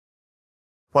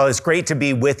Well, it's great to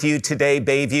be with you today,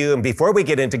 Bayview. And before we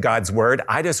get into God's Word,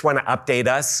 I just want to update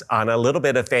us on a little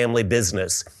bit of family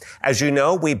business. As you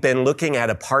know, we've been looking at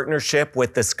a partnership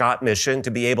with the Scott Mission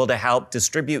to be able to help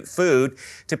distribute food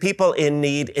to people in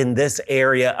need in this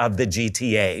area of the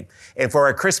GTA. And for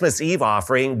our Christmas Eve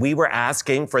offering, we were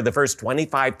asking for the first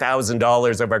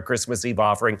 $25,000 of our Christmas Eve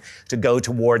offering to go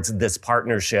towards this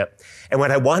partnership. And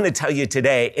what I want to tell you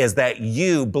today is that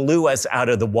you blew us out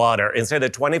of the water. Instead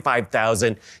of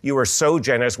 $25,000, you were so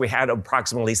generous. We had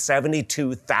approximately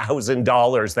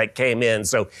 $72,000 that came in.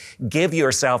 So give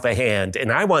yourself a hand.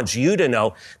 And I want you to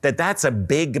know that that's a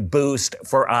big boost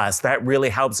for us. That really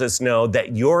helps us know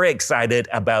that you're excited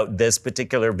about this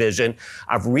particular vision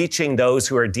of reaching those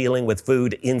who are dealing with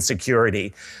food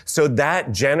insecurity. So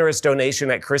that generous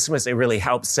donation at Christmas, it really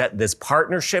helps set this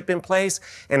partnership in place.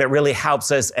 And it really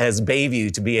helps us as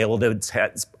Bayview to be able to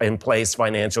set in place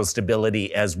financial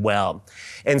stability as well.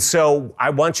 And so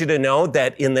I want you to know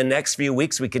that in the next few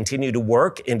weeks, we continue to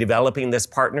work in developing this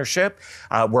partnership.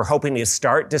 We're hoping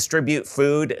to distribute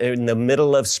food in the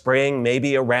middle of spring,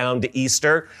 maybe around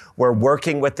Easter. We're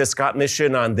working with the Scott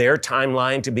Mission on their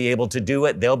timeline to be able to do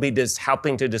it. They'll be just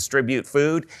helping to distribute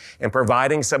food and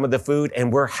providing some of the food,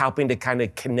 and we're helping to kind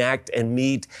of connect and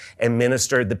meet and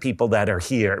minister the people that are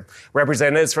here.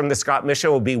 Representatives from the Scott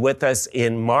Mission will be with us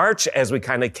in March as we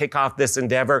kind of kick off this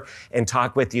endeavor and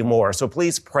talk with you more. So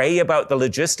please pray about the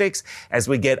logistics as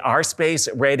we get our space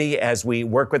ready, as we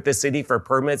work with the city for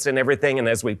permits and everything, and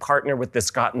as we partner with the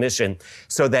Scott Mission,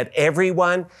 so that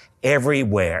everyone,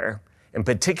 everywhere, in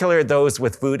particular those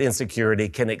with food insecurity,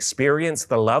 can experience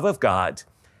the love of God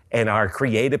and our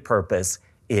creative purpose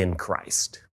in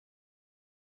Christ.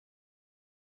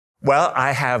 Well,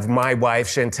 I have my wife,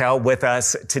 Chantel, with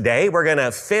us today. We're going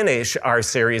to finish our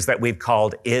series that we've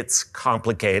called It's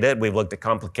Complicated. We've looked at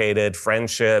complicated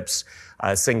friendships,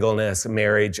 singleness,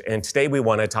 marriage, and today we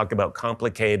want to talk about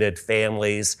complicated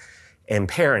families and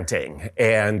parenting.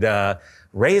 And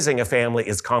raising a family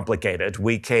is complicated.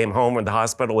 We came home from the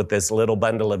hospital with this little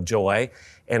bundle of joy,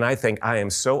 and I think I am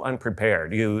so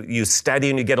unprepared. You study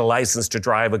and you get a license to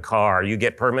drive a car, you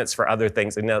get permits for other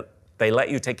things, and now they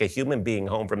let you take a human being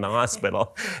home from the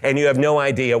hospital, and you have no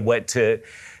idea what to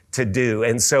do.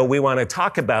 And so we want to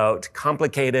talk about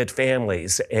complicated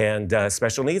families, and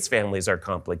special needs families are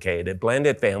complicated,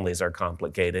 blended families are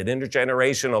complicated,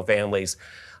 intergenerational families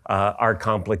are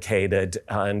complicated,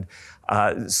 and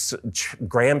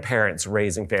grandparents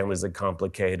raising families are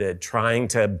complicated, trying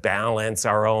to balance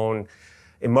our own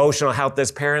emotional health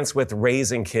as parents with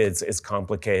raising kids is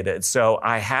complicated. So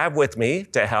I have with me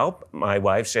to help my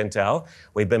wife, Chantel.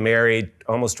 We've been married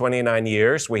almost 29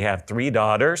 years. We have 3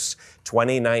 daughters,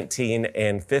 20, 19,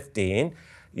 and 15.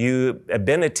 You have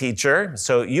been a teacher,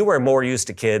 so you were more used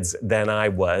to kids than I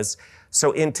was.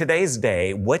 So in today's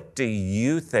day, what do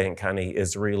you think, honey,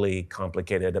 is really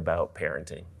complicated about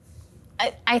parenting?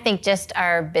 I think just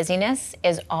our busyness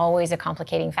is always a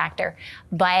complicating factor.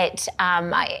 But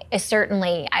I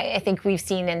think we've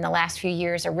seen in the last few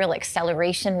years a real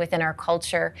acceleration within our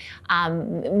culture,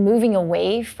 moving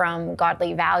away from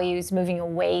godly values, moving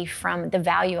away from the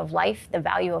value of life, the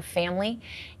value of family.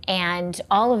 And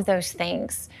all of those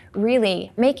things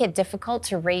really make it difficult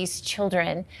to raise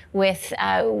children with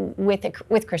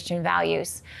Christian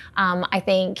values. I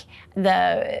think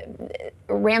the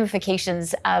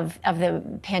ramifications of the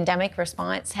pandemic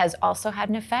response has also had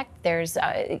an effect. There's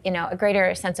a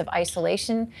greater sense of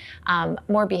isolation,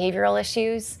 more behavioral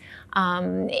issues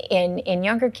in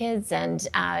younger kids, and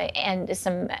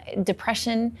some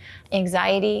depression,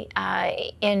 anxiety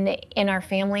in our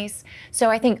families.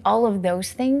 So I think all of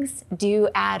those things do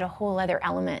add a whole other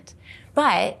element.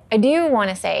 But I do want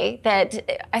to say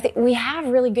that I think we have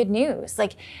really good news.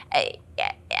 Like,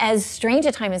 as strange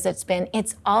a time as it's been,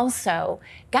 it's also,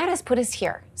 God has put us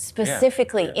here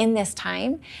specifically in this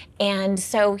time. And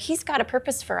so he's got a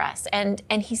purpose for us. And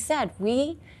he said,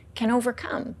 we can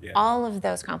overcome all of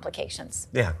those complications.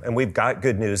 Yeah, and we've got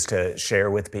good news to share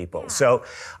with people. So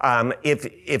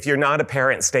if you're not a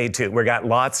parent, stay tuned. We've got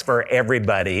lots for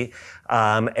everybody.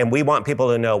 And we want people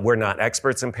to know we're not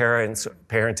experts in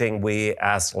parenting. We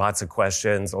ask lots of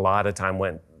questions a lot of time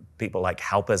when people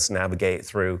help us navigate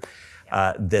through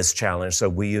this challenge. So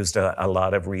we used a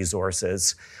lot of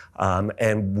resources.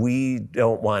 And we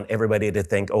don't want everybody to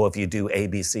think, if you do A,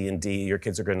 B, C, and D, your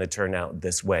kids are going to turn out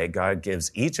this way. God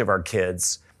gives each of our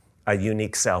kids a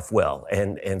unique self-will,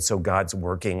 and so God's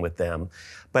working with them.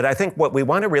 But I think what we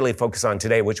want to really focus on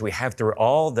today, which we have through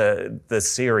all the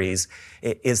series,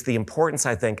 is the importance,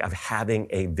 I think, of having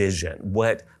a vision.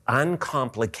 What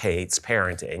uncomplicates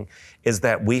parenting is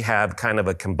that we have kind of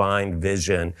a combined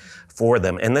vision for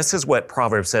them. And this is what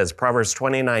Proverbs says, Proverbs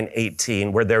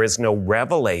 29:18, where there is no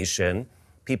revelation,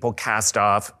 people cast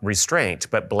off restraint,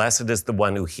 but blessed is the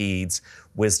one who heeds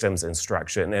wisdom's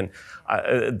instruction. And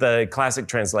the classic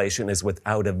translation is,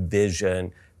 without a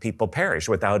vision, people perish.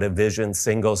 Without a vision,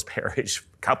 singles perish,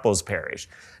 couples perish,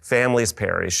 families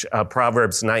perish.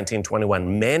 Proverbs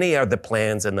 19:21, many are the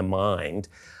plans in the mind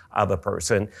of a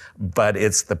person, but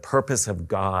it's the purpose of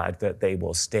God that they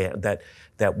will stand, that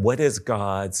what is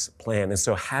God's plan? And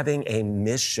so having a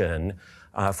mission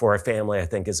for a family, I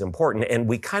think, is important. And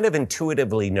we kind of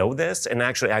intuitively know this. And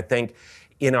actually, I think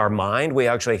in our mind, we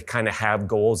actually kind of have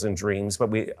goals and dreams, but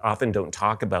we often don't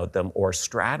talk about them or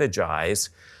strategize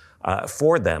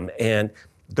for them. And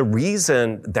the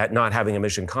reason that not having a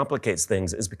mission complicates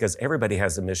things is because everybody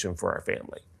has a mission for our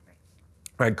family.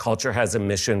 Right? Culture has a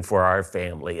mission for our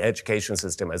family. Education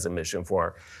system has a mission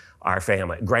for our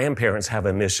family. Grandparents have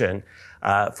a mission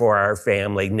for our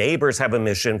family. Neighbors have a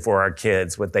mission for our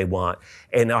kids, what they want.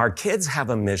 And our kids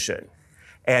have a mission.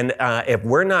 And if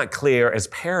we're not clear as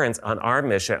parents on our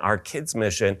mission, our kids'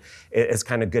 mission is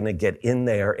kind of going to get in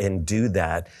there and do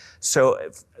that. So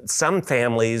some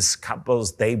families,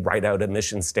 couples, they write out a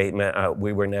mission statement.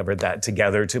 We were never that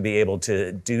together to be able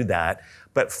to do that.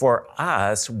 But for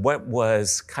us, what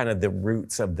was kind of the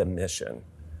roots of the mission?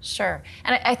 Sure.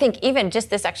 And I think even just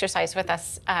this exercise with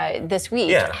us this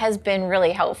week has been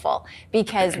really helpful,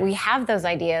 because we have those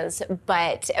ideas,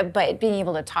 but being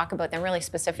able to talk about them really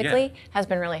specifically has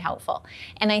been really helpful.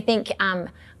 And I think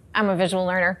I'm a visual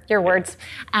learner, your words.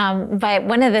 But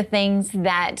one of the things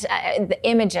that, the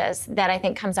images that I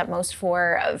think comes up most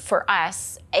for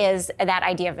us is that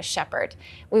idea of a shepherd.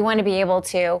 We want to be able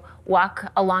to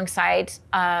walk alongside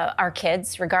our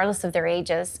kids, regardless of their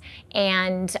ages,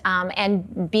 and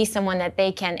be someone that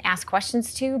they can ask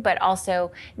questions to, but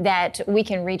also that we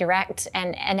can redirect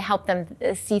and help them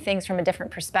see things from a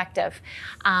different perspective.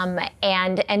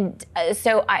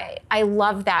 So I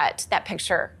love that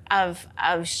picture of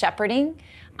shepherding.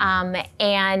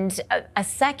 And a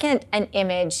second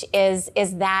image is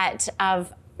that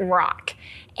of rock.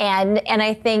 And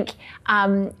I think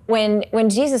when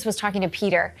Jesus was talking to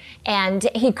Peter and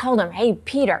he called him, hey,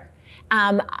 Peter,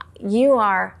 you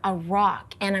are a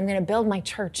rock, and I'm going to build my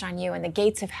church on you, and the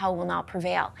gates of hell will not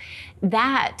prevail.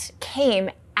 That came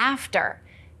after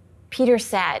Peter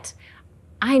said,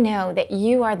 I know that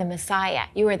you are the Messiah.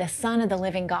 You are the Son of the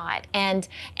living God. And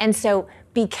so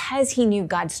because he knew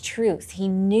God's truth, he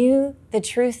knew the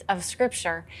truth of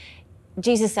Scripture,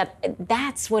 Jesus said,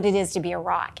 that's what it is to be a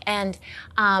rock. And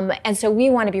so we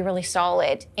want to be really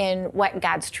solid in what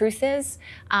God's truth is,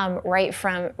 right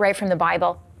from the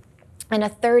Bible. And a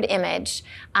third image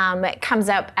comes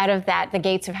up out of that, the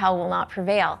gates of hell will not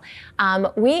prevail.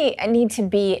 We need to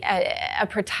be a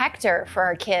protector for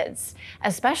our kids,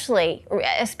 especially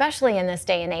in this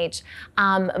day and age,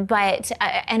 but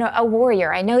a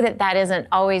warrior. I know that isn't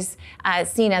always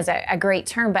seen as a great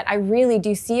term, but I really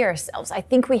do see ourselves. I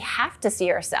think we have to see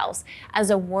ourselves as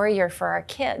a warrior for our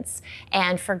kids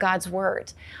and for God's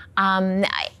word. And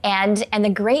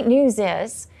the great news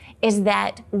is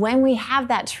that when we have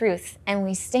that truth and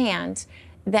we stand,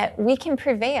 that we can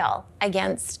prevail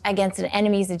against an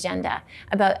enemy's agenda,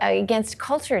 against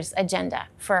culture's agenda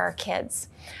for our kids.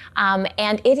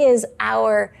 And it is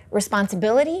our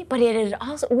responsibility, but it is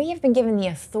also, we have been given the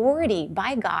authority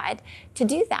by God to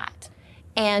do that.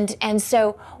 And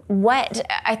so what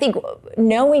I think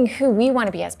knowing who we want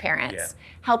to be as parents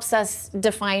helps us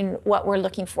define what we're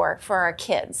looking for our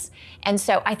kids. And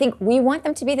so I think we want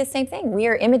them to be the same thing. We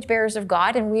are image bearers of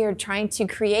God, and we are trying to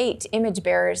create image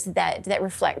bearers that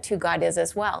reflect who God is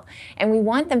as well. And we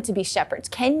want them to be shepherds.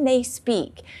 Can they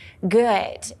speak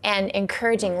good and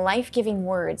encouraging, life-giving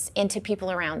words into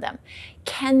people around them?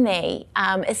 Can they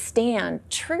stand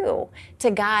true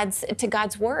to God's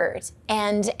word?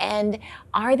 And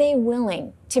are they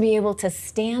willing to be able to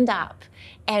stand up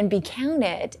and be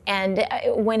counted? And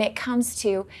when it comes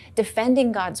to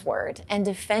defending God's word and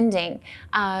defending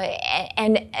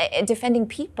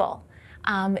people,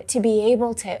 to be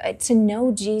able to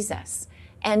know Jesus.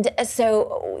 And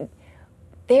so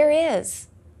there is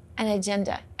an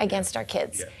agenda against our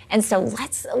kids. And so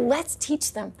let's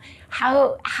teach them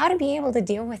how to be able to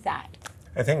deal with that.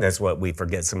 I think that's what we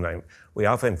forget sometimes. We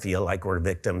often feel like we're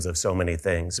victims of so many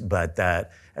things, but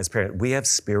that as parents, we have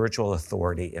spiritual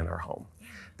authority in our home.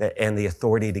 and the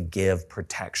authority to give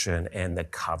protection and the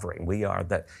covering. We are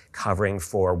the covering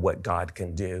for what God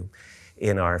can do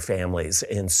in our families.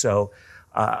 And so,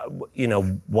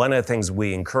 one of the things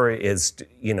we encourage is,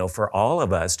 for all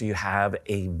of us, do you have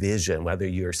a vision, whether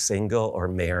you're single or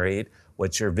married?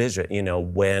 What's your vision?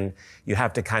 When you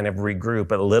have to kind of regroup,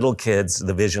 but little kids,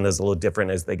 the vision is a little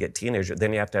different as they get teenagers.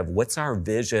 Then you have to have, what's our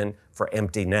vision for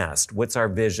empty nest? What's our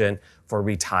vision for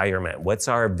retirement? What's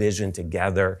our vision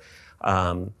together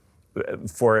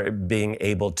for being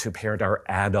able to parent our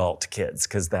adult kids?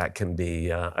 Because that can be,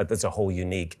 that's a whole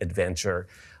unique adventure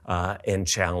and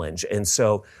challenge. And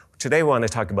so today we want to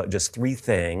talk about just 3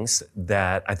 things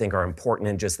that I think are important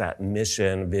in just that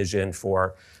mission, vision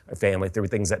for a family, 3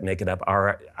 things that make it up.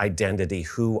 Our identity,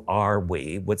 who are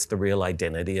we? What's the real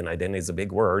identity? And identity is a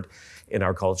big word in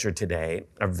our culture today.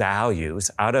 Our values,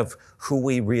 out of who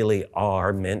we really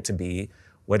are meant to be,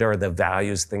 what are the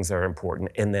values, things that are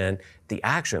important? And then the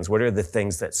actions, what are the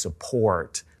things that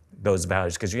support those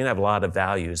values? Because you can have a lot of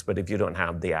values, but if you don't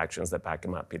have the actions that back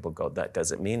them up, people go, that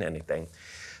doesn't mean anything.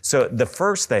 So the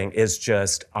first thing is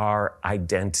just our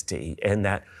identity, and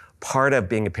that part of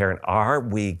being a parent, are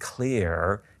we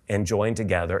clear and joined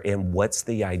together in what's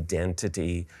the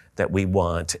identity that we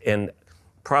want? And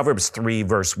Proverbs 3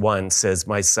 verse 1 says,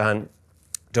 "My son,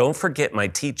 don't forget my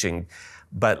teaching,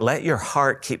 but let your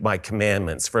heart keep my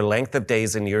commandments. For length of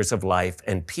days and years of life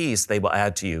and peace they will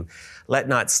add to you. Let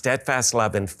not steadfast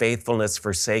love and faithfulness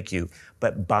forsake you,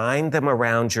 but bind them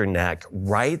around your neck,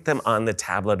 write them on the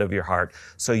tablet of your heart,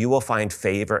 so you will find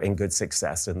favor and good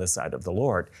success in the sight of the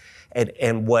Lord."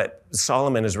 And what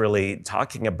Solomon is really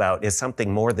talking about is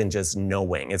something more than just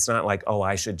knowing. It's not like,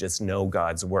 I should just know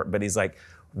God's word, but he's like,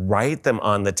 write them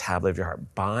on the tablet of your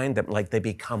heart, bind them like they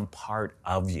become part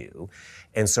of you.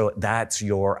 And so that's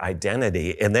your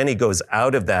identity. And then he goes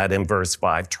out of that in verse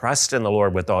 5, "Trust in the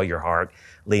Lord with all your heart,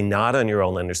 lean not on your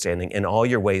own understanding, in all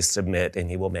your ways submit, and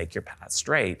he will make your path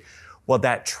straight." Well,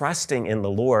 that trusting in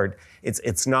the Lord,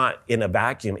 it's not in a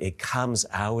vacuum. It comes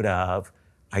out of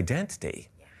identity.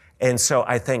 And so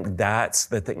I think that's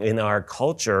the thing in our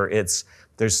culture.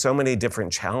 There's so many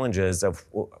different challenges of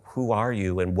who are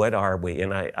you and what are we?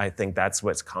 And I think that's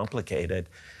what's complicated,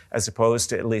 as opposed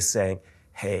to at least saying,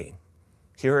 hey,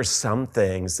 here are some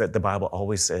things that the Bible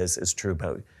always says is true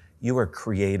about you. You are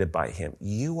created by him.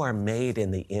 You are made in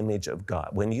the image of God.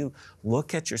 When you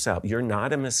look at yourself, you're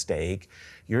not a mistake.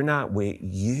 You're not weak.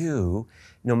 You,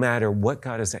 no matter what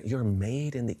God has said, you're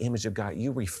made in the image of God.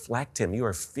 You reflect him. You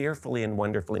are fearfully and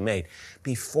wonderfully made.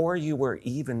 Before you were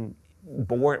even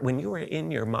born, when you were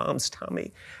in your mom's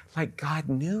tummy, like God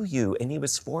knew you and he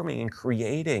was forming and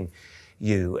creating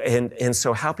you. And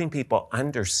so helping people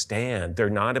understand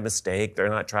they're not a mistake. They're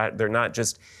not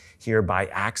just here by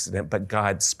accident, but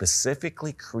God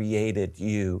specifically created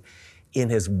you in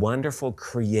his wonderful,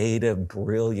 creative,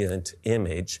 brilliant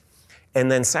image.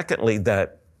 And then secondly,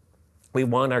 that we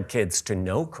want our kids to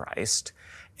know Christ.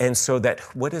 And so that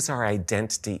what is our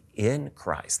identity in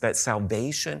Christ? That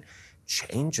salvation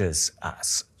changes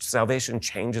us. Salvation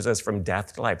changes us from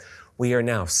death to life. We are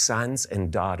now sons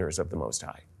and daughters of the Most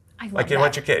High. I love Like you that.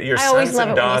 want your kid, you're I always sons love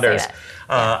and it when you say daughters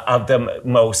that. of the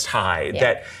Most High. Yeah.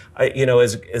 That,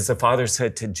 as the Father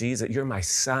said to Jesus, you're my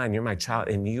son, you're my child,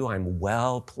 and you I'm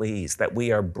well pleased. That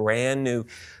we are brand new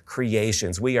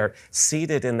creations. We are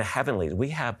seated in the heavenlies. We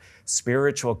have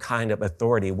spiritual kind of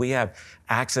authority. We have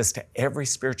access to every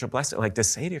spiritual blessing. Like to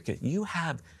say to your kid, you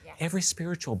have every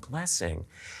spiritual blessing.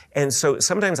 And so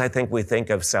sometimes I think we think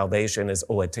of salvation as,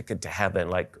 a ticket to heaven,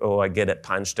 like, I get it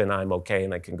punched and I'm okay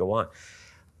and I can go on.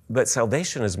 But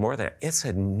salvation is more than that. It's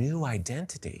a new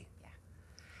identity. Yeah.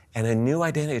 And a new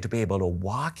identity to be able to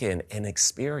walk in and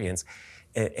experience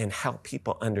and help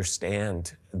people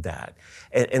understand that.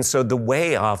 And so the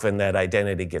way often that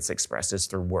identity gets expressed is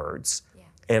through words. Yeah.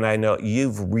 And I know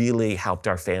you've really helped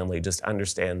our family just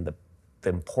understand the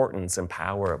importance and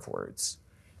power of words.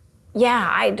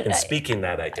 Yeah, and speaking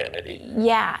that identity.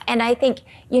 Yeah, and I think,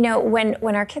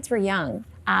 when our kids were young,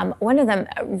 one of them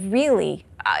really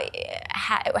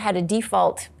had a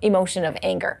default emotion of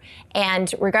anger,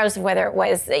 and regardless of whether it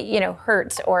was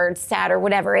hurt or sad or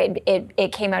whatever,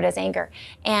 it came out as anger.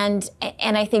 And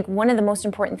I think one of the most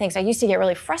important things, I used to get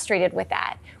really frustrated with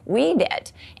that. We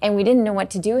did, and we didn't know what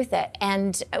to do with it.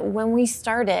 And when we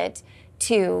started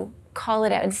to call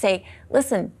it out and say,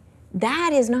 listen,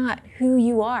 that is not who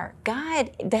you are.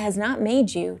 God has not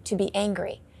made you to be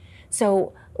angry.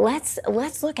 So let's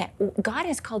look at, God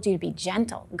has called you to be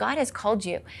gentle. God has called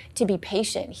you to be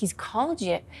patient. He's called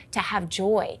you to have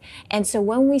joy. And so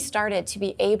when we started to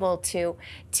be able to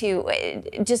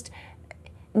just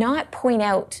not point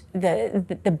out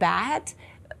the bad,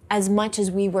 as much as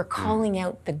we were calling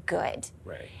out the good.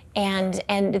 Right. And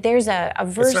there's a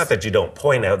verse. It's not that you don't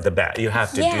point out the bad. You have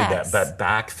to do that, Yes. but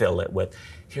backfill it with,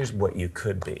 here's what you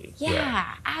could be.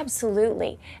 Yeah,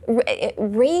 absolutely.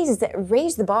 Raise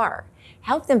the bar.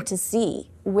 Help them to see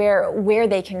where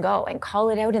they can go and call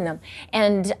it out in them.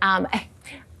 And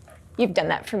you've done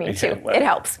that for me too. Well. It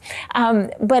helps.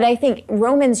 But I think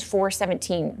Romans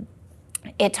 4:17.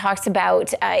 It talks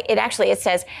about, it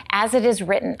says, as it is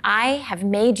written, I have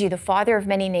made you the father of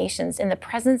many nations in the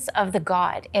presence of the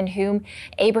God in whom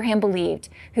Abraham believed,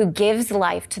 who gives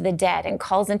life to the dead and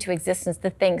calls into existence the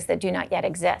things that do not yet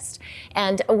exist.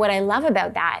 And what I love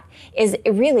about that is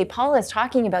really Paul is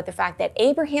talking about the fact that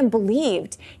Abraham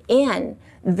believed in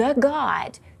the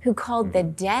God who called the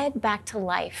dead back to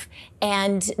life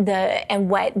and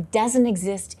what doesn't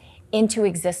exist into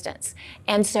existence.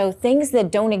 And so things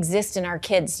that don't exist in our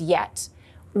kids yet,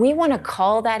 we want to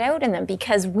call that out in them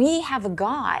because we have a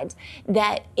God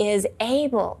that is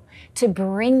able to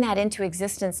bring that into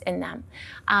existence in them.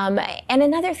 And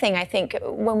another thing, I think,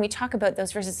 when we talk about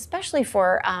those verses, especially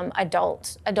for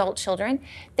adult children,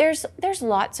 there's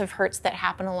lots of hurts that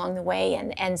happen along the way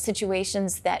and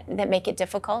situations that make it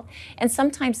difficult. And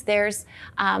sometimes there's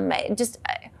just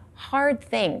hard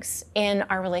things in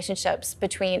our relationships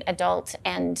between adult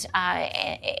and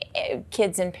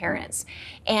kids and parents.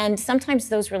 And sometimes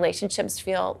those relationships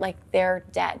feel like they're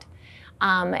dead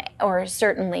or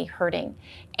certainly hurting.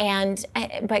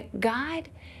 But God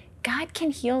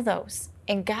can heal those.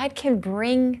 And God can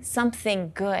bring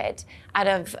something good out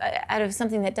of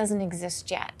something that doesn't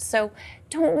exist yet. So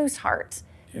don't lose heart.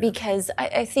 Because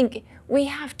I think we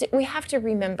have to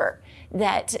remember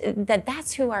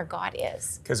that's who our God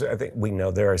is. Because I think we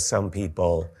know there are some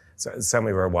people, some of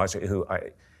you are watching,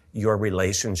 your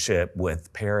relationship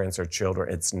with parents or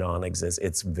children, it's non-existent,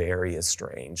 it's very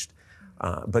estranged.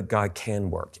 But God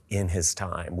can work in His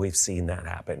time. We've seen that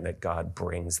happen, that God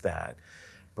brings that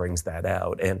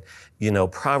out. And,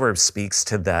 Proverbs speaks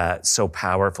to that so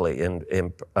powerfully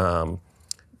in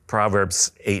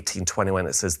Proverbs 18:21,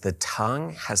 it says, the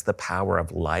tongue has the power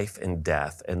of life and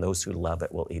death, and those who love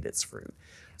it will eat its fruit.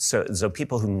 So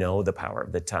people who know the power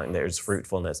of the tongue, there's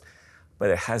fruitfulness, but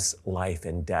it has life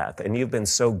and death. And you've been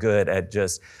so good at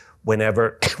just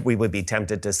whenever we would be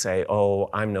tempted to say, oh,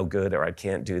 I'm no good, or I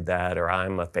can't do that, or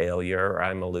I'm a failure, or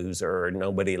I'm a loser, or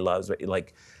nobody loves me.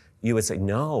 Like, you would say,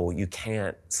 no, you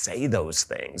can't say those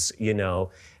things,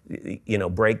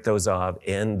 break those off,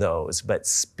 end those, but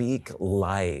speak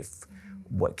life,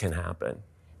 what can happen.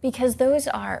 Because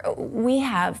we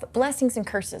have blessings and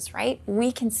curses, right?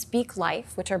 We can speak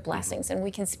life, which are blessings, and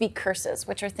we can speak curses,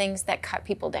 which are things that cut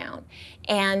people down.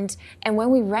 And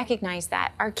when we recognize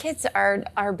that, our kids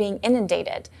are being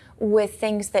inundated with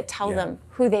things that tell them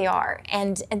who they are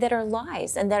and that are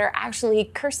lies and that are actually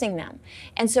cursing them.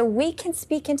 And so we can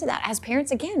speak into that. As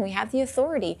parents, again, we have the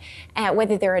authority,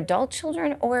 whether they're adult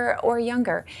children or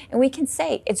younger. And we can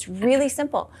say, it's really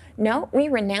simple. No, we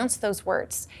renounce those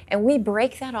words and we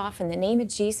break that off in the name of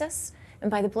Jesus and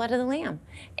by the blood of the Lamb.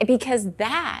 Because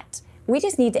we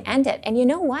just need to end it. And you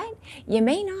know what? You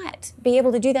may not be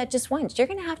able to do that just once. You're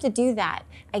going to have to do that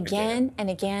again and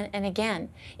again and again.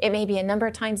 It may be a number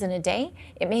of times in a day.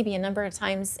 It may be a number of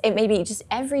times. It may be just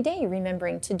every day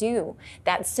remembering to do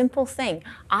that simple thing.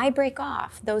 I break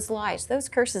off those lies, those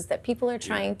curses that people are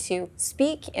trying to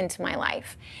speak into my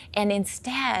life. And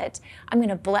instead, I'm going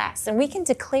to bless. And we can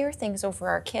declare things over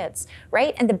our kids,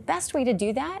 right? And the best way to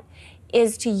do that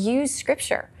is to use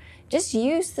Scripture. Just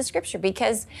use the Scripture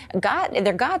because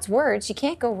they're God's words. You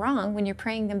can't go wrong when you're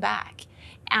praying them back.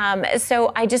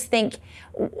 So I just think,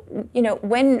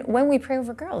 when we pray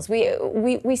over girls,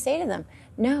 we say to them,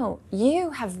 no, you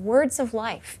have words of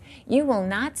life. You will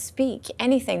not speak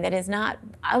anything that is not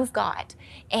of God.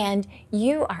 And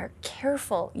you are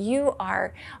careful. You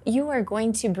are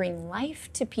going to bring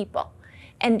life to people.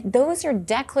 And those are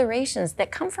declarations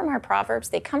that come from our Proverbs.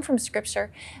 They come from Scripture,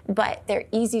 but they're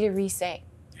easy to re-say.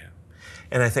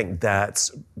 And I think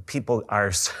people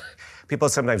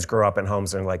sometimes grow up in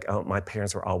homes and are like, oh, my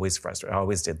parents were always frustrated. I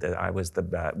always did that. I was the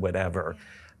bad, whatever. Yeah.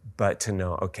 But to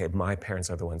know, okay, my parents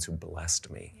are the ones who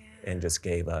blessed me and just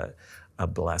gave a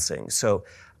blessing. So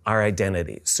our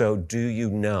identity. So do you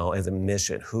know as a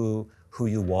mission who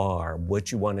you are,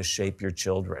 what you want to shape your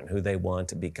children, who they want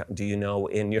to become? Do you know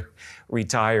in your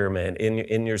retirement,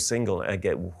 in your single,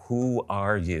 again, who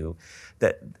are you?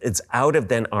 That it's out of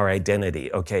then our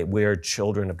identity. Okay, we're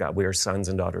children of God. We are sons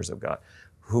and daughters of God.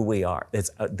 Who we are.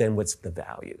 It's then what's the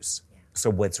values? Yeah. So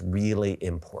what's really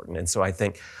important? And so I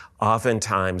think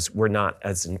oftentimes we're not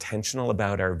as intentional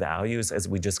about our values as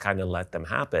we just kind of let them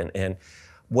happen. And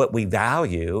what we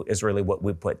value is really what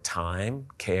we put time,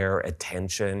 care,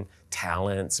 attention,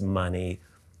 talents, money,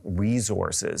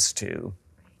 resources to.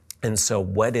 And so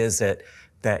what is it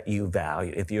that you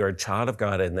value? If you're a child of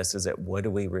God and this is it, what do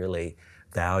we really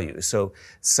value? So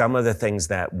some of the things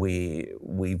that we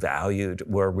valued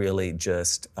were really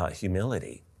just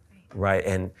humility, right?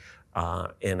 And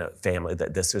in a family,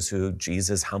 that this is who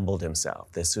Jesus humbled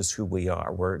himself. This is who we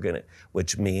are.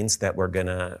 Which means that we're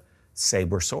gonna say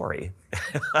we're sorry,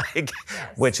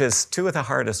 which is two of the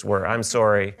hardest words. I'm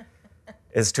sorry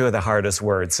is two of the hardest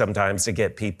words sometimes to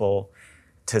get people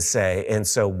to say. And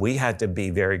so we had to be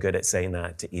very good at saying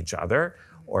that to each other,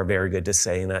 or very good to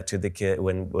saying that to the kid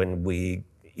when we,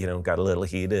 got a little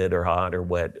heated or hot or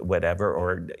whatever,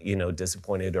 or,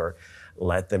 disappointed or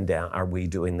let them down. Are we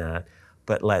doing that?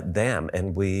 But let them.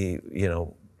 And we,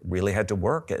 really had to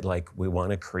work at, we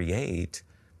want to create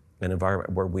an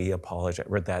environment where we apologize,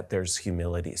 where that there's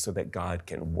humility so that God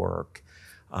can work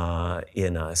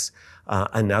in us.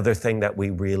 Another thing that we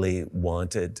really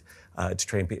wanted to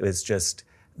train people is just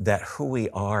that who we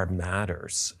are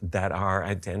matters, that our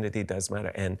identity does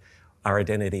matter, and our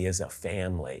identity as a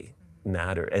family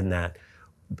matter, and that,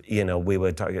 we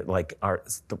would talk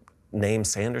the name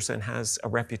Sanderson has a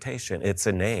reputation. It's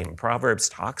a name. Proverbs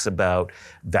talks about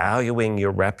valuing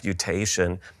your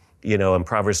reputation. In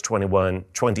Proverbs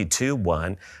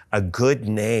 22:1, a good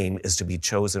name is to be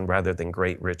chosen rather than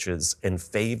great riches, and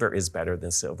favor is better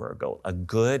than silver or gold. A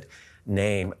good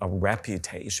name, a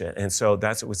reputation. And so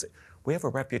that's what we say. We have a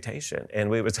reputation, and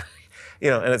we was,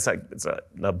 and it's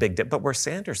a big deal, but we're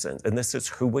Sandersons, and this is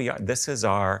who we are. This is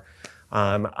our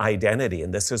identity,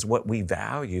 and this is what we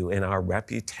value, and our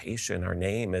reputation, our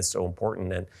name is so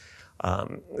important. And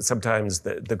sometimes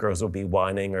the girls will be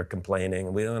whining or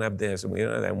complaining, we don't have this, and we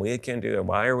don't have that, and we can't do it.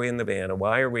 Why are we in the band? And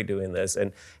why are we doing this?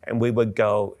 And we would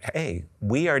go, hey,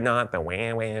 we are not the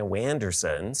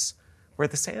Wandersons. We're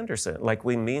the Sanderson.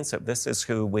 We mean so. This is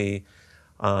who we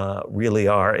really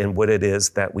are, and what it is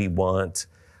that we want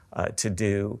to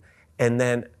do. And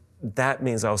then that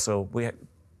means also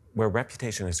we're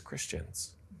reputation as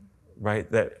Christians, right?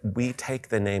 That we take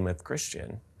the name of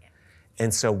Christian.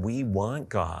 And so we want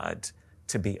God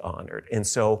to be honored. And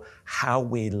so how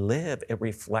we live, it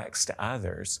reflects to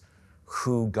others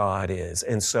who God is.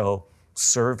 And so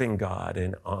serving God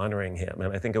and honoring him.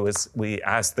 And I think we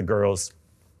asked the girls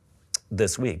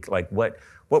this week, what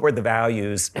were the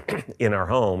values in our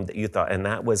home that you thought? And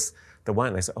that was the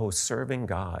one. I said, serving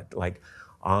God,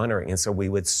 honoring. And so we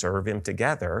would serve him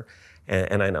together.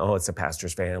 And I know it's a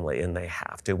pastor's family and they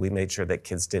have to. We made sure that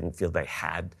kids didn't feel they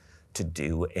had to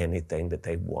do anything that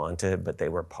they wanted, but they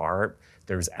were part.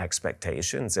 There's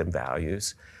expectations and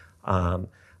values.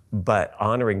 But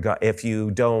honoring God, if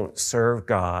you don't serve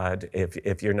God,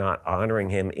 if you're not honoring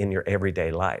him in your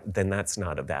everyday life, then that's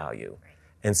not a value.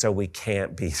 And so we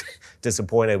can't be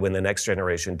disappointed when the next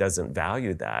generation doesn't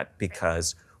value that,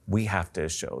 because we have to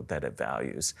show that it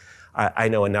values. I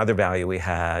know another value we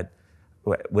had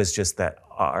was just that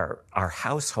our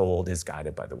household is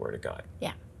guided by the Word of God.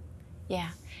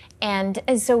 Yeah. And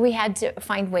so we had to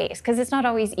find ways, because it's not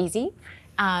always easy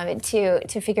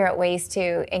to figure out ways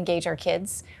to engage our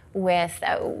kids with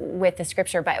the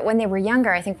Scripture. But when they were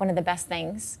younger, I think one of the best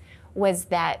things was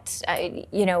that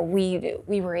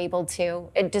we were able to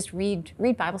just read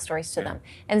Bible stories to them,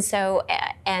 and so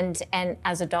and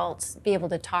as adults be able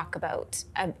to talk about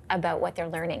what they're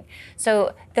learning.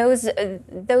 So those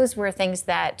were things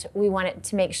that we wanted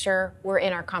to make sure were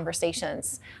in our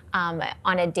conversations on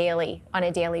a daily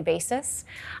basis,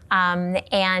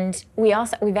 and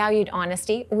we valued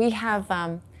honesty. We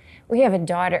have a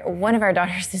daughter. One of our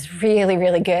daughters is really,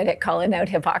 really good at calling out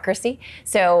hypocrisy.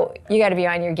 So you got to be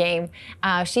on your game.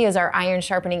 She is our iron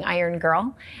sharpening iron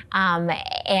girl,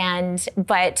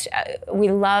 but we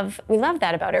love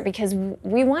that about her, because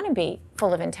we want to be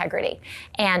full of integrity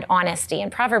and honesty.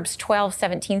 And Proverbs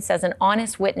 12:17 says, "An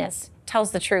honest witness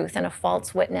tells the truth, and a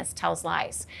false witness tells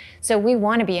lies." So we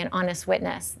want to be an honest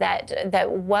witness,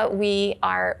 that what we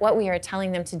are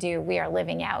telling them to do, we are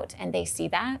living out, and they see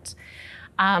that.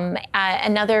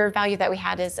 Another value that we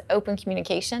had is open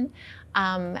communication.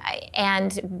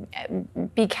 And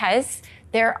because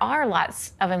there are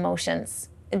lots of emotions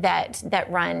that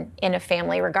run in a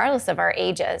family, regardless of our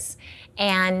ages,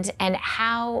 and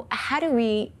how do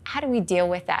we deal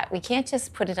with that? We can't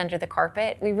just put it under the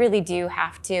carpet. We really do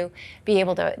have to be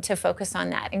able to focus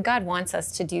on that, and God wants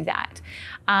us to do that.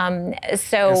 And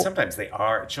sometimes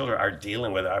children are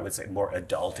dealing with, I would say, more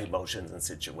adult emotions and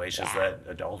situations that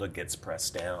adulthood gets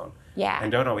pressed down, and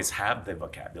don't always have the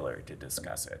vocabulary to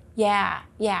discuss it.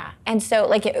 And so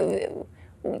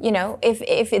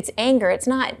if it's anger, it's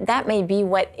not, that may be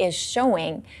what is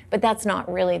showing, but that's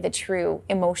not really the true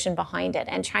emotion behind it.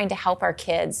 And trying to help our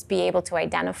kids be able to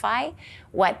identify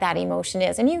what that emotion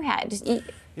is. And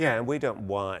Yeah, and we didn't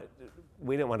want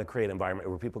to create an environment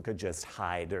where people could just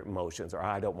hide their emotions, or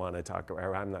I don't want to talk,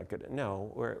 or I'm not good.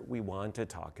 No, we want to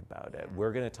talk about it.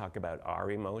 We're going to talk about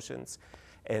our emotions.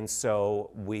 And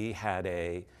so we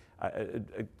had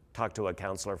talked to a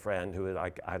counselor friend who was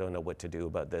like, I don't know what to do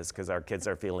about this because our kids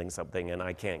are feeling something and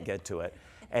I can't get to it.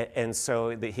 And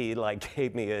so he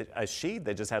gave me a sheet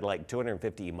that just had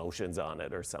 250 emotions on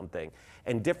it or something,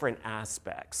 and different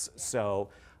aspects. So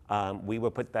we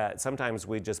would put that, sometimes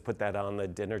we just put that on the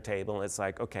dinner table and it's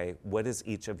like, okay, what is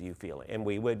each of you feeling? And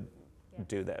we would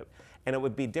do that. And it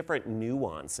would be different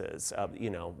nuances of,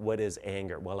 what is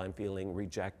anger? Well, I'm feeling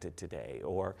rejected today,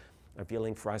 or I'm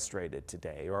feeling frustrated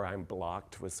today, or I'm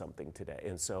blocked with something today.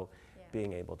 And so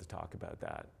being able to talk about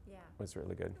that was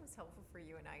really good. It was helpful for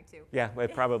you and I too. Yeah,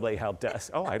 it probably helped us.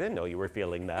 Oh, I didn't know you were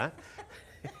feeling that.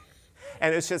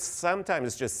 And it's just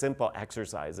sometimes just simple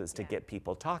exercises to get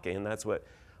people talking. And that's what,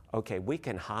 okay, we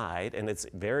can hide. And it's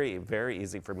very, very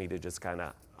easy for me to just kind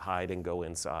of hide and go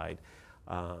inside,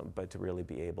 but to really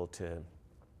be able to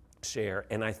share.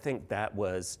 And I think that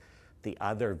was the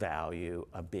other value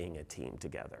of being a team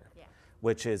together,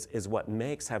 which is what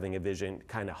makes having a vision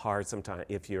kind of hard sometimes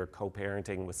if you're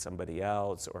co-parenting with somebody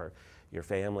else, or your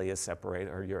family is separated,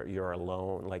 or you're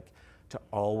alone, to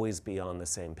always be on the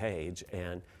same page,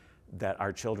 and that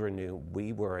our children knew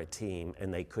we were a team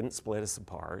and they couldn't split us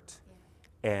apart.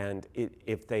 And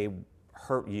if they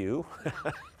hurt you,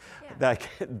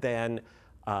 then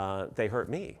they hurt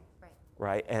me.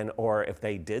 Right? Or if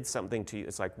they did something to you,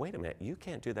 it's like, wait a minute, you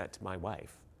can't do that to my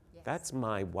wife. That's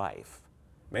my wife.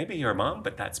 Maybe your mom,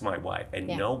 but that's my wife. And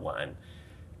no one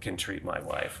can treat my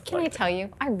wife Can I tell you,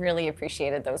 I really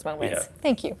appreciated those moments. Yeah.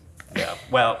 Thank you. Yeah,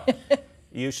 well,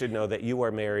 you should know that you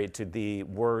are married to the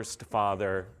worst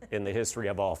father in the history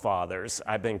of all fathers.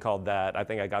 I've been called that. I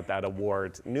think I got that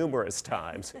award numerous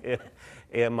times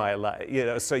in my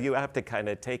life. So you have to kind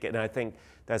of take it. And I think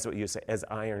that's what you say, as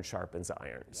iron sharpens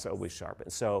iron. So we sharpen.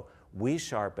 So we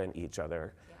sharpen each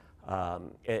other.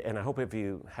 And I hope if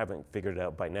you haven't figured it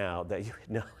out by now, that you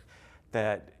know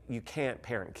that you can't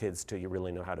parent kids till you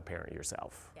really know how to parent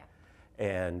yourself.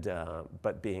 And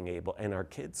but being able, and our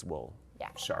kids will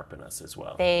sharpen us as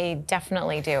well. They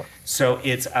definitely do. So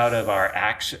it's out of our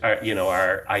action,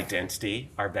 our identity,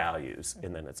 our values,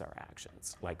 and then it's our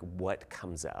actions. Like what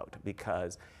comes out.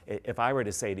 Because if I were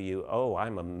to say to you, oh,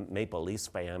 I'm a Maple Leafs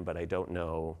fan, but I don't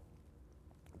know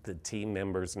the team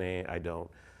member's name, I don't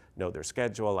know their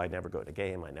schedule, I never go to a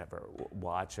game, I never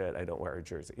watch it, I don't wear a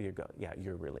jersey, you go, yeah,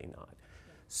 you're really not.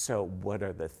 So what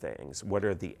are the things? What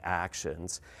are the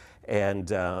actions? And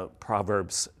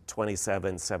Proverbs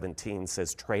 27:17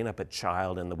 says, train up a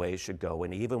child in the way he should go,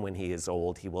 and even when he is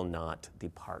old, he will not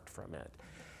depart from it.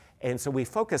 And so we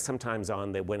focus sometimes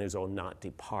on the when he's old, not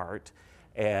depart.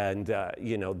 And,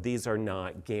 these are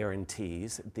not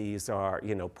guarantees. These are,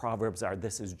 Proverbs are,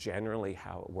 this is generally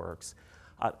how it works.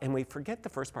 And we forget the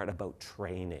first part about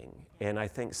training. And I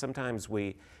think sometimes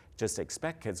we just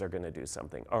expect kids are going to do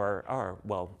something, or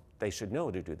well, they should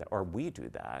know to do that, or we do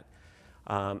that.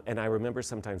 And I remember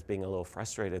sometimes being a little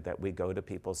frustrated that we go to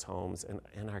people's homes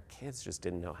and our kids just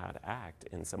didn't know how to act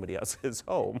in somebody else's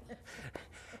home.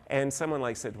 And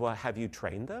someone said, well, have you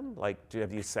trained them?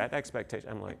 Have you set expectations?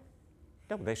 I'm like,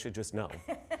 no, they should just know.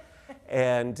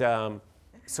 And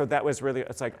so that was really,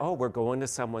 it's like, oh, we're going to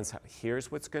someone's house.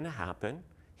 Here's what's going to happen.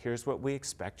 Here's what we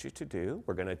expect you to do.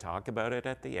 We're going to talk about it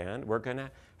at the end. We're going to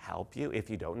help you. If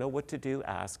you don't know what to do,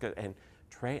 ask it. And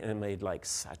train. And it made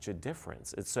such a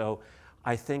difference. And so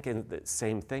I think in the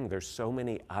same thing, there's so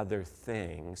many other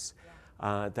things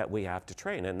that we have to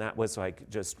train. And that was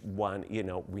just one,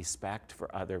 respect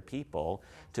for other people,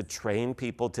 to train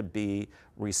people to be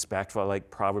respectful. Like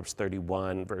Proverbs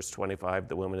 31, verse 25,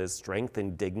 the woman is strength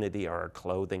and dignity are her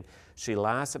clothing. She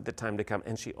laughs at the time to come,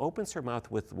 and she opens her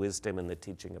mouth with wisdom, and the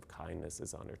teaching of kindness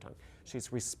is on her tongue.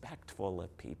 She's respectful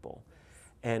of people.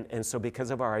 And so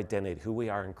because of our identity, who we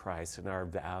are in Christ and our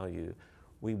value,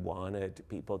 we wanted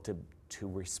people to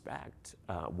respect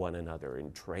one another,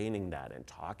 and training that and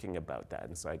talking about that.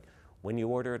 And it's like when you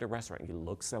order at a restaurant, you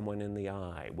look someone in the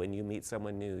eye. When you meet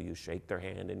someone new, you shake their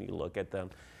hand and you look at them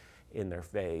in their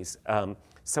face.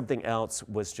 Something else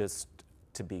was just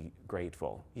to be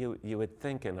grateful. You would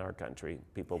think in our country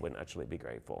people wouldn't actually be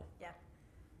grateful.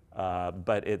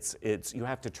 But it's you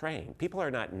have to train. People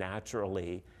are not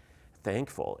naturally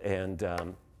thankful.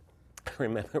 And I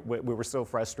remember we were so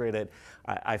frustrated.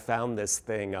 I found this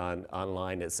thing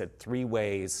online. It said 3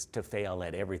 ways to fail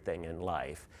at everything in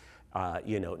life.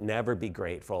 Never be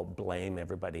grateful, blame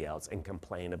everybody else, and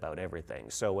complain about everything.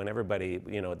 So when everybody,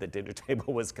 at the dinner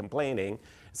table was complaining,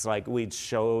 it's like we'd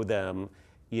show them,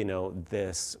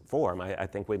 this form. I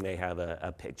think we may have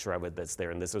a picture of it that's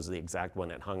there, and this was the exact one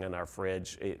that hung on our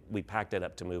fridge. We packed it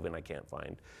up to move, and I can't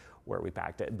find where we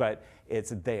packed it, but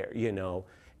it's there.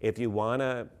 If you want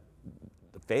to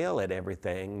fail at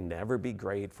everything, never be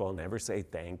grateful, never say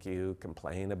thank you,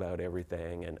 complain about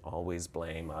everything, and always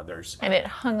blame others. And it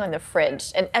hung on the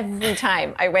fridge, and every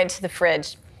time I went to the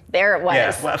fridge, there it was.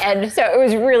 Yeah, well, and so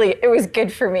it was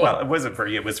good for me. Well, it wasn't for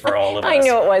you, it was for all of us. I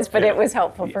know it was, but it was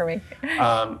helpful for me.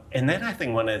 And then I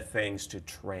think one of the things to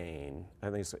train,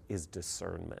 is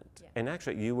discernment. Yeah. And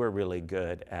actually, you were really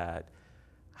good at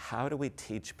how do we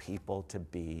teach people to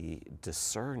be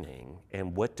discerning,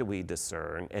 and what do we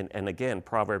discern? And again,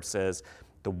 Proverbs says,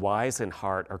 the wise in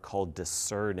heart are called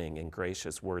discerning, and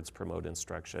gracious words promote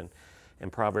instruction.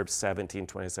 And Proverbs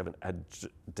 17:27, a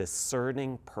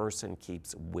discerning person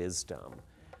keeps wisdom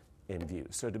in view.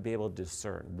 So to be able to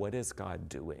discern, what is God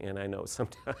doing? And I know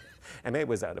sometimes, and maybe it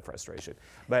was out of frustration,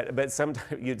 but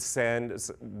sometimes you'd send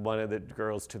one of the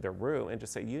girls to their room and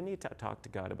just say, you need to talk to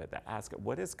God about that. Ask it,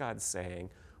 what is God saying?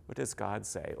 What does God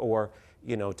say? Or,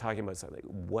 talking about something,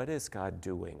 what is God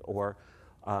doing? Or,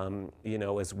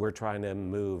 as we're trying to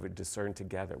move and discern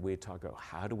together, we talk about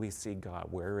how do we see God?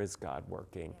 Where is God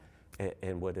working?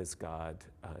 And what is God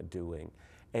doing?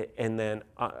 And then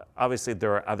obviously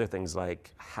there are other things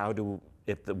like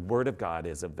if the Word of God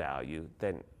is of value,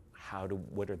 then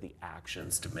what are the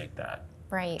actions to make that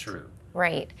true?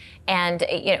 Right. And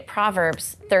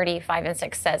Proverbs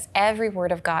 30:5-6 says, every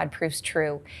word of God proves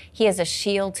true. He is a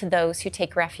shield to those who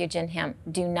take refuge in him.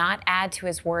 Do not add to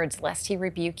his words, lest he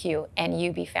rebuke you and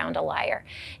you be found a liar.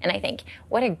 And I think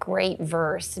what a great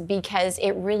verse, because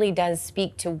it really does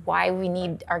speak to why we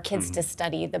need our kids to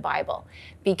study the Bible,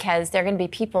 because there are going to be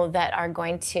people that are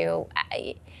going to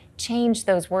change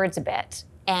those words a bit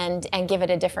and give it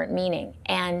a different meaning,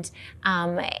 and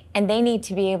they need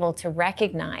to be able to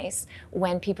recognize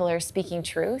when people are speaking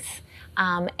truth,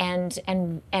 and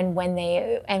when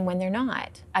they're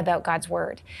not about God's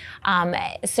word.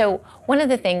 So one of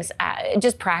the things,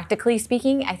 just practically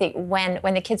speaking, I think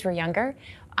when the kids were younger,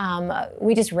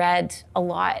 we just read a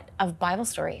lot of Bible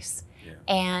stories. Yeah.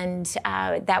 And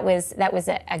that was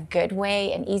a good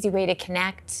way, an easy way to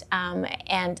connect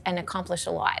and accomplish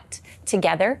a lot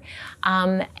together.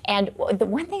 And the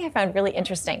one thing I found really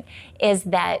interesting is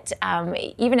that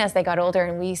even as they got older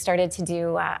and we started to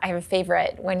do, I have a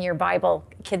favorite one-year Bible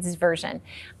kids version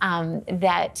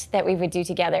that we would do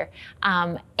together.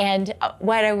 And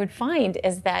what I would find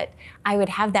is that I would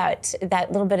have that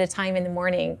little bit of time in the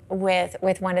morning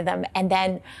with one of them, and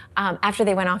then after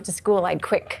they went off to school, I'd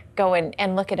quick go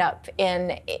and look it up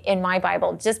in my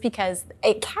Bible, just because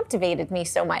it captivated me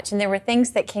so much. And there were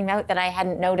things that came out that I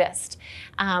hadn't noticed,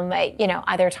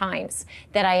 other times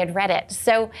that I had read it.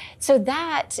 So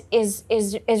that is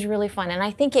really fun, and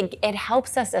I think it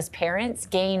helps us as parents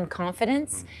gain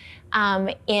confidence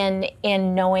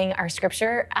in knowing our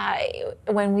scripture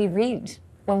when we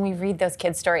read those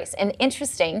kids' stories. And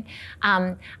interesting,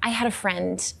 I had a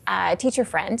friend, a teacher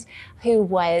friend, who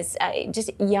was just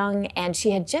young, and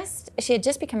she had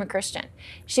just become a Christian.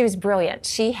 She was brilliant.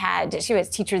 She was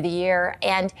Teacher of the Year,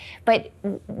 but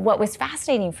what was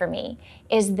fascinating for me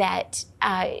is that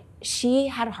she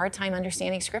had a hard time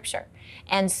understanding Scripture.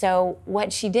 And so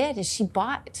what she did is she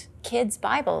bought kids'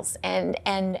 Bibles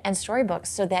and storybooks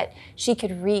so that she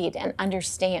could read and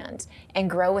understand and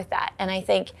grow with that. And I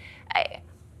think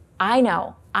I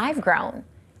know I've grown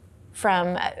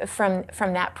from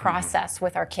that process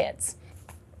with our kids.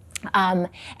 And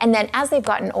then as they've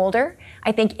gotten older,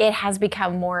 I think it has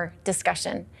become more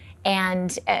discussion.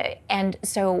 And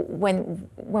so when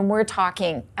we're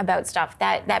talking about stuff,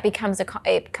 that becomes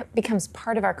becomes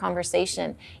part of our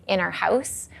conversation in our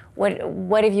house.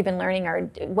 What have you been learning, or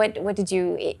what did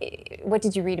you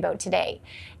read about today?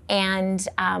 And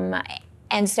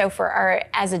so for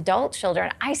as adult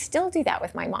children, I still do that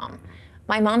with my mom.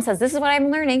 My mom says, "This is what I'm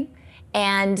learning,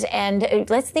 and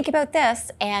let's think about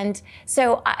this." And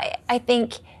so I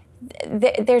think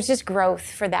there's just growth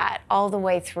for that all the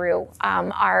way through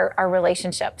our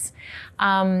relationships,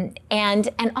 and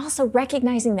also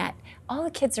recognizing that all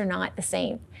the kids are not the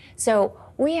same. So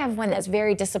we have one that's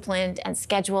very disciplined and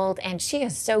scheduled, and she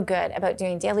is so good about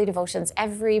doing daily devotions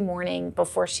every morning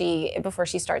before she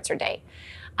starts her day.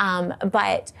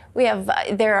 But we have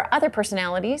there are other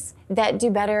personalities that do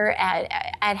better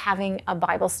at having a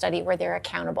Bible study where they're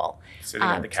accountable. Sitting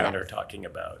at the counter talking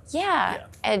about.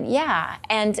 And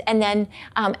then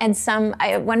some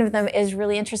one of them is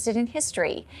really interested in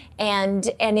history and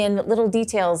in little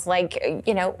details like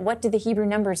what do the Hebrew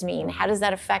numbers mean? How does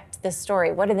that affect this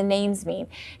story? What do the names mean?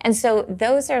 And so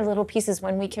those are little pieces.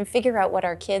 When we can figure out what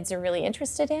our kids are really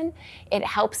interested in, it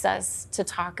helps us to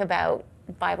talk about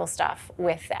Bible stuff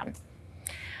with them.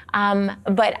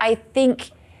 But I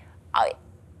think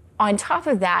on top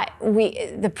of that,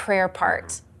 the prayer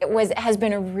part has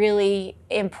been a really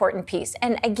important piece.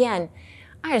 And again,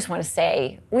 I just want to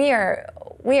say we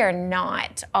are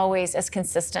not always as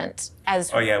consistent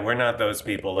as. Oh yeah, we're not those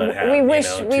people that have we wish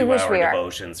 2-hour we are.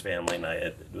 devotions family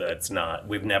night. That's not.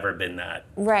 We've never been that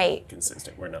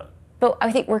consistent. We're not. But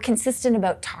I think we're consistent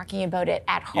about talking about it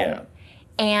at home. Yeah.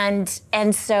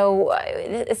 And so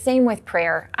the same with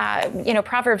prayer.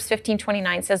 Proverbs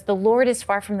 15:29 says, "The Lord is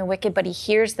far from the wicked, but he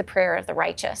hears the prayer of the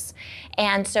righteous."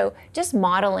 And so just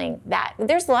modeling that.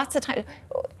 There's lots of times.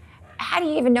 How do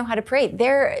you even know how to pray?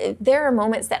 There are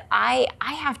moments that I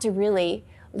have to really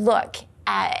look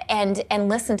at and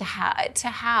listen to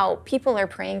how people are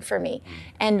praying for me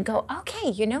and go, okay,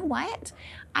 you know what?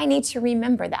 I need to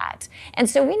remember that. And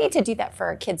so we need to do that for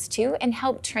our kids too and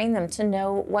help train them to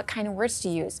know what kind of words to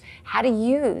use, how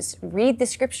to read the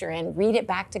scripture and read it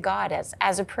back to God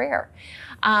as a prayer.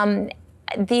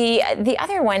 The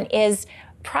other one is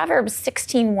Proverbs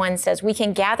 16:1 says, "We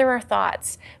can gather our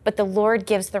thoughts, but the Lord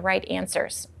gives the right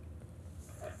answers."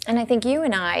 And I think you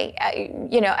and I,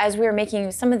 as we were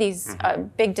making some of these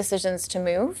big decisions to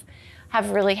move,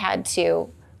 have really had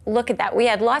to look at that. We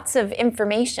had lots of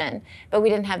information, but we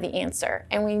didn't have the answer,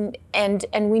 and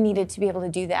we needed to be able to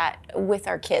do that with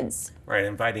our kids. Right,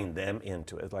 inviting them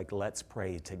into it, like let's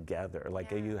pray together.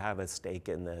 Like you have a stake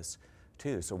in this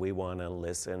too, so we want to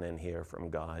listen and hear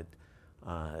from God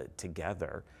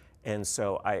together. And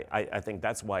so I think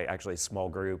that's why actually small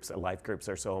groups, life groups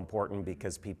are so important,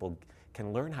 because people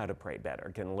can learn how to pray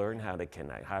better, can learn how to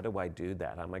connect. How do I do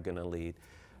that? How am I going to lead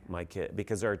my kid?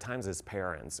 Because there are times as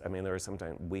parents, there were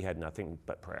sometimes we had nothing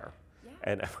but prayer. Yeah.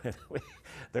 And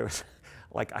there was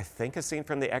I think a scene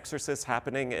from The Exorcist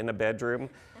happening in a bedroom.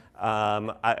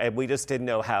 And we just didn't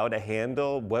know how to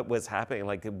handle what was happening.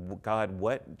 Like, God,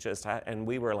 what just happened? And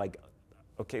we were like,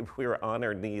 okay, we were on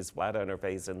our knees, flat on our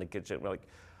face in the kitchen. We're like,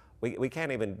 we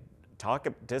can't even talk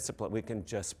discipline. We can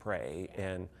just pray.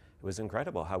 And it was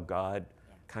incredible how God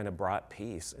kind of brought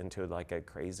peace into like a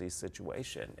crazy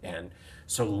situation. Yeah. And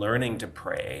so learning to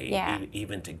pray,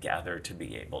 even together, to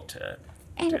be able to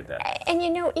do that. And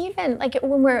even like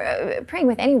when we're praying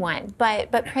with anyone,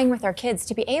 but praying with our kids,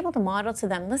 to be able to model to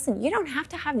them, listen, you don't have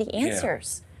to have the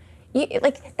answers.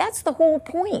 That's the whole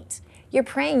point. You're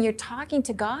praying, you're talking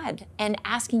to God and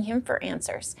asking him for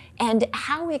answers. And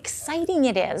how exciting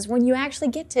it is when you actually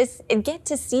get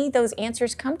to see those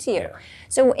answers come to you. Yeah.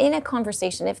 So in a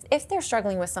conversation, if they're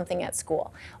struggling with something at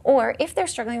school, or if they're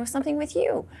struggling with something with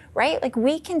you, right? Like,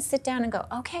 we can sit down and go,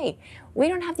 okay, we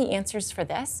don't have the answers for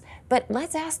this, but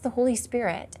let's ask the Holy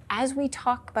Spirit as we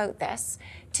talk about this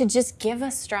to just give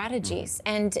us strategies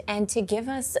and to give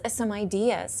us some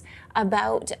ideas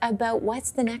about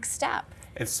what's the next step.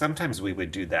 And sometimes we would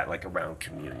do that like around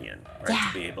communion, right? Yeah.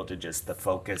 To be able to just the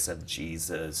focus of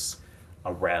Jesus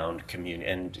around communion.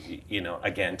 And,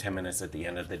 again, 10 minutes at the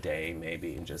end of the day,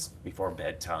 maybe, and just before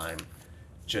bedtime,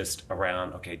 just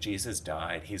around, okay, Jesus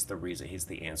died. He's the reason, he's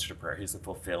the answer to prayer. He's the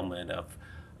fulfillment of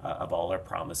all our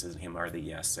promises. In him are the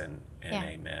yes and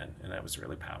amen. And that was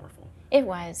really powerful. It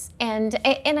was. And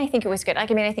I think it was good. I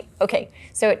think, okay,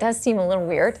 so it does seem a little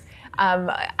weird.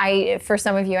 For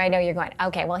some of you, I know you're going,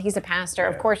 okay, well, he's a pastor.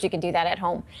 Of course you can do that at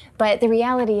home. But the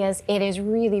reality is, it is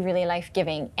really, really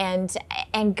life-giving and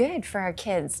good for our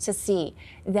kids to see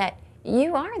that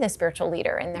you are the spiritual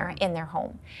leader in their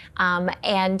home.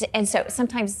 And so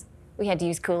sometimes we had to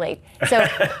use Kool-Aid. So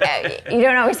you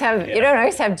don't always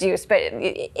have juice, but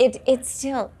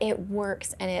it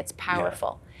works and it's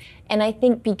powerful. Yeah. And I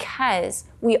think because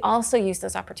we also use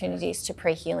those opportunities to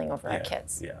pray healing over our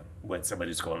kids. Yeah, when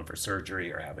somebody's going for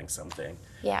surgery or having something,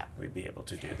 we'd be able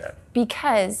to do that.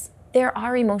 Because there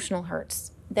are emotional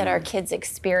hurts that our kids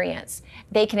experience.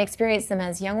 They can experience them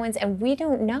as young ones, and we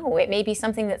don't know. It may be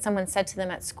something that someone said to them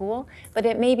at school, but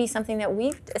it may be something that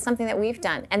we've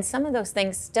done. And some of those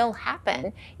things still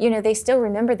happen. They still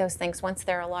remember those things once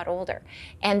they're a lot older.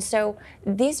 And so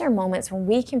these are moments when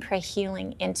we can pray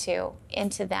healing into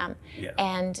them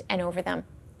and over them.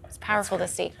 It's powerful to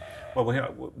see. Well,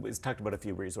 we talked about a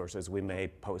few resources. We may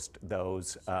post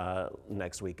those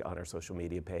next week on our social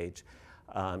media page.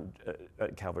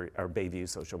 Calvary or Bayview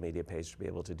social media page to be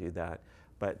able to do that.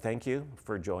 But thank you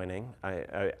for joining.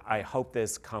 I hope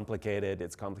this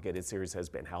complicated series has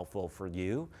been helpful for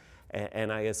you.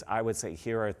 And I guess I would say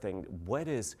here are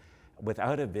things,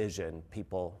 without a vision,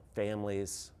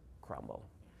 families crumble.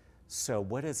 So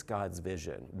what is God's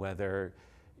vision? Whether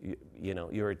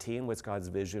you're a teen, what's God's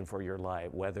vision for your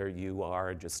life? Whether you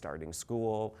are just starting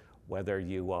school, whether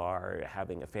you are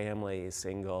having a family,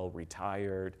 single,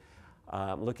 retired,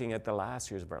 looking at the last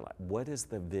years of our life, what is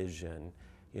the vision?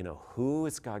 Who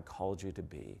has God called you to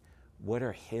be? What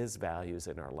are His values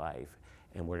in our life?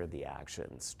 And what are the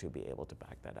actions to be able to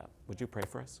back that up? Would you pray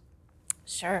for us?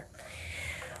 Sure.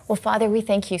 Well, Father, we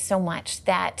thank you so much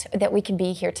that we can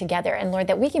be here together. And Lord,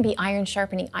 that we can be iron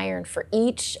sharpening iron for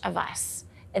each of us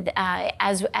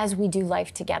as we do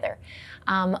life together.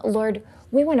 Lord,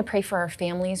 we want to pray for our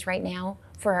families right now,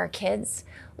 for our kids.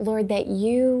 Lord, that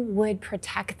you would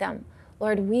protect them.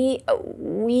 Lord, we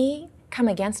come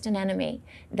against an enemy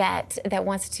that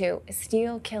wants to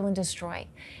steal, kill, and destroy.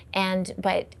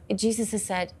 But Jesus has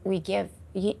said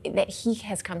that He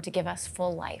has come to give us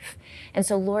full life. And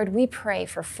so, Lord, we pray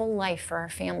for full life for our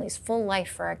families, full life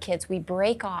for our kids. We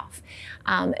break off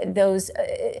those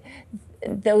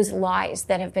lies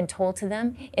that have been told to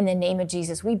them in the name of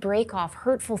Jesus. We break off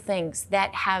hurtful things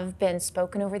that have been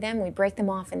spoken over them. We break them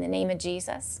off in the name of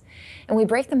Jesus. And we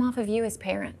break them off of you as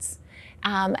parents.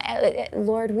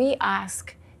 Lord, we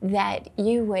ask that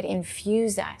you would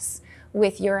infuse us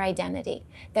with your identity,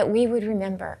 that we would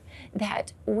remember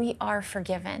that we are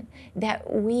forgiven,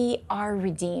 that we are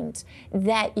redeemed,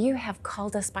 that you have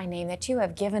called us by name, that you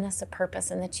have given us a purpose,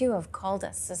 and that you have called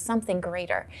us to something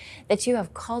greater, that you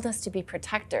have called us to be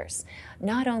protectors,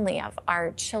 not only of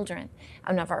our children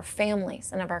and of our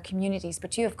families and of our communities,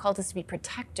 but you have called us to be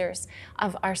protectors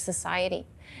of our society.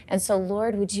 And so,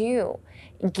 Lord, would you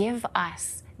give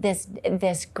us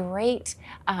this great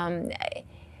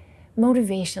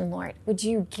motivation, Lord? Would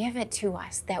you give it to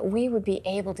us that we would be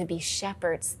able to be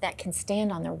shepherds that can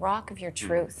stand on the rock of your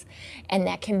truth and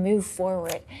that can move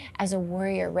forward as a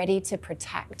warrior ready to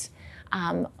protect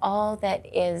all that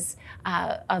is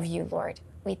of you, Lord.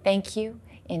 We thank you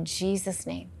in Jesus'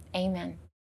 name. Amen.